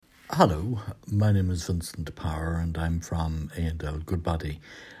Hello, my name is Vincent Power and I'm from A&L Goodbody.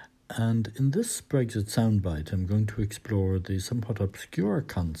 And in this Brexit soundbite, I'm going to explore the somewhat obscure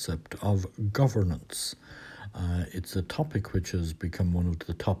concept of governance. It's a topic which has become one of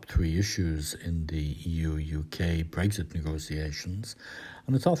the top three issues in the EU-UK Brexit negotiations,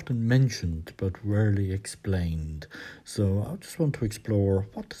 and it's often mentioned but rarely explained. So I just want to explore,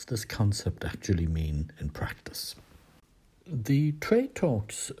 what does this concept actually mean in practice? The trade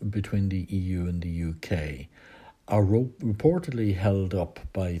talks between the EU and the UK are reportedly held up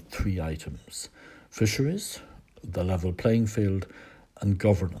by three items: fisheries, the level playing field, and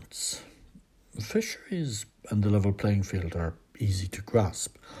governance. Fisheries and the level playing field are easy to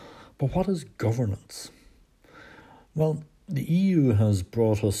grasp, but what is governance? Well, the EU has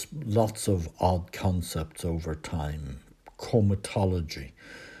brought us lots of odd concepts over time: comitology,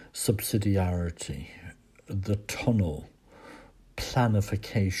 subsidiarity, the tunnel,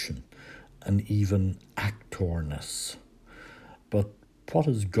 planification, and even actorness. But what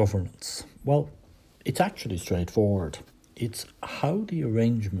is governance? Well, it's actually straightforward. It's how the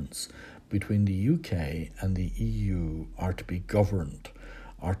arrangements between the UK and the EU are to be governed,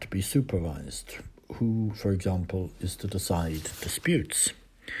 are to be supervised. Who, for example, is to decide disputes?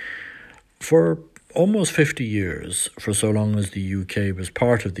 For almost 50 years, for so long as the UK was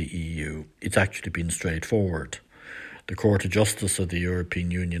part of the EU, it's actually been straightforward. The Court of Justice of the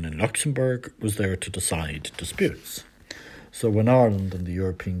European Union in Luxembourg was there to decide disputes. So when Ireland and the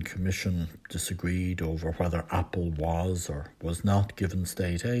European Commission disagreed over whether Apple was or was not given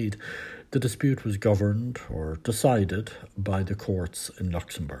state aid, the dispute was governed or decided by the courts in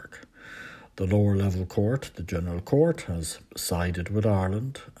Luxembourg. The lower level court, the General Court, has sided with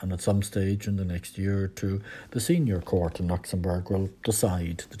Ireland, and at some stage in the next year or two, the senior court in Luxembourg will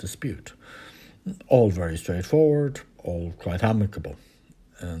decide the dispute. All very straightforward, all quite amicable.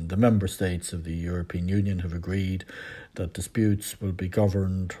 And the member states of the European Union have agreed that disputes will be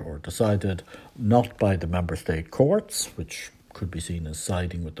governed or decided not by the member state courts, which could be seen as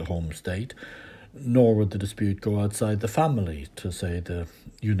siding with the home state, nor would the dispute go outside the family to, say, the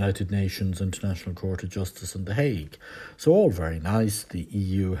United Nations International Court of Justice in The Hague. So all very nice. The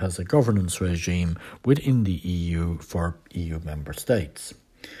EU has a governance regime within the EU for EU member states.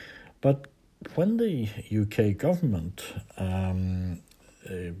 But when the UK government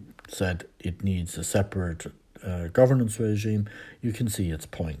said it needs a separate governance regime, you can see its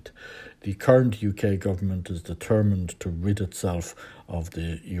point. The current UK government is determined to rid itself of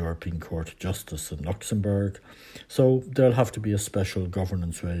the European Court of Justice in Luxembourg, so there'll have to be a special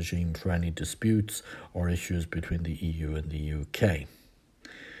governance regime for any disputes or issues between the EU and the UK.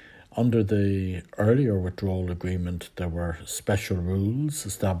 Under the earlier withdrawal agreement, there were special rules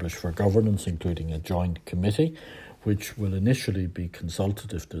established for governance, including a joint committee, which will initially be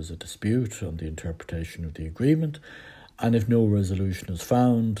consulted if there's a dispute on the interpretation of the agreement, and if no resolution is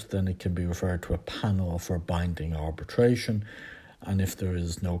found, then it can be referred to a panel for binding arbitration, and if there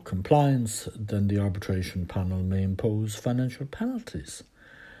is no compliance, then the arbitration panel may impose financial penalties.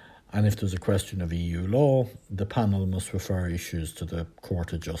 And if there's a question of EU law, the panel must refer issues to the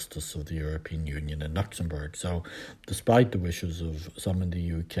Court of Justice of the European Union in Luxembourg. So, despite the wishes of some in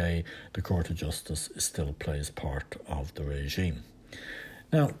the UK, the Court of Justice still plays part of the regime.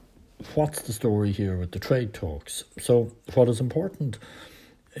 Now, what's the story here with the trade talks? So, what is important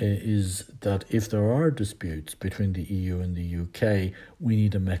is that if there are disputes between the EU and the UK, we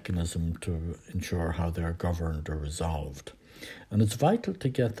need a mechanism to ensure how they're governed or resolved. And it's vital to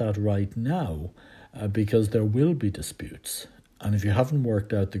get that right now because there will be disputes. And if you haven't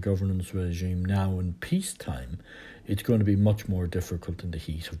worked out the governance regime now in peacetime, it's going to be much more difficult in the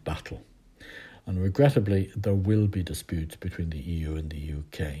heat of battle. And regrettably, there will be disputes between the EU and the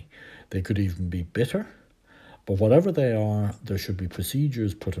UK. They could even be bitter, but whatever they are, there should be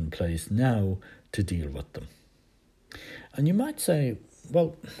procedures put in place now to deal with them. And you might say,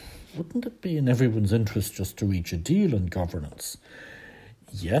 well, wouldn't it be in everyone's interest just to reach a deal on governance?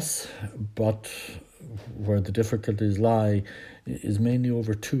 Yes, but where the difficulties lie is mainly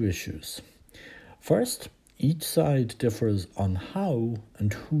over two issues. First, each side differs on how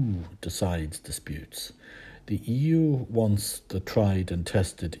and who decides disputes. The EU wants the tried and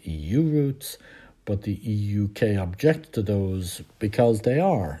tested EU routes, but the UK objects to those because they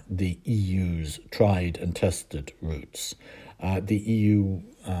are the EU's tried and tested routes. The EU,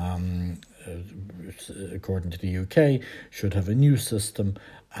 according to the UK, should have a new system,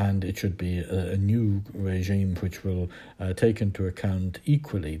 and it should be a new regime which will take into account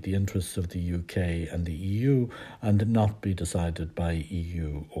equally the interests of the UK and the EU and not be decided by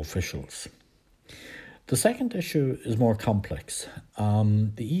EU officials. The second issue is more complex.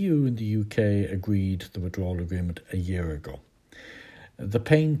 The EU and the UK agreed the withdrawal agreement a year ago. The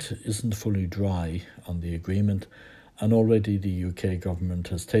paint isn't fully dry on the agreement, and already the UK government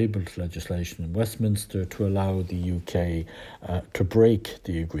has tabled legislation in Westminster to allow the UK to break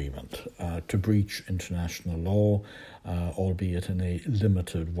the agreement, to breach international law, albeit in a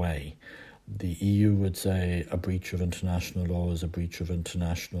limited way. The EU would say a breach of international law is a breach of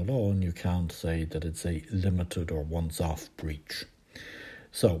international law, and you can't say that it's a limited or once-off breach.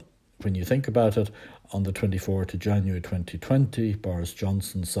 So, when you think about it, on the 24th of January 2020, Boris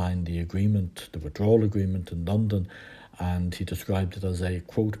Johnson signed the agreement, the withdrawal agreement in London, and he described it as a,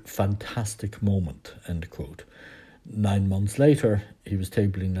 quote, fantastic moment, end quote. 9 months later, he was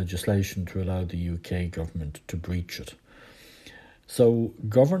tabling legislation to allow the UK government to breach it. So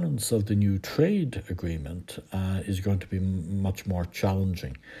governance of the new trade agreement is going to be much more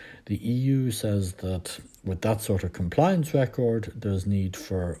challenging. The EU says that with that sort of compliance record, there's need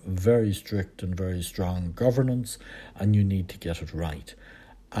for very strict and very strong governance, and you need to get it right.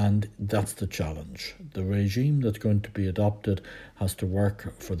 And that's the challenge. The regime that's going to be adopted has to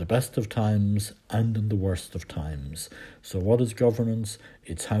work for the best of times and in the worst of times. So what is governance?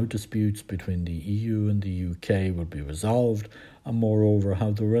 It's how disputes between the EU and the UK will be resolved, and moreover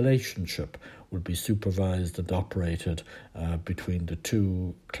how the relationship will be supervised and operated between the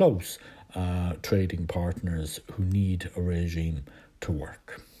two close trading partners who need a regime to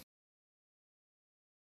work.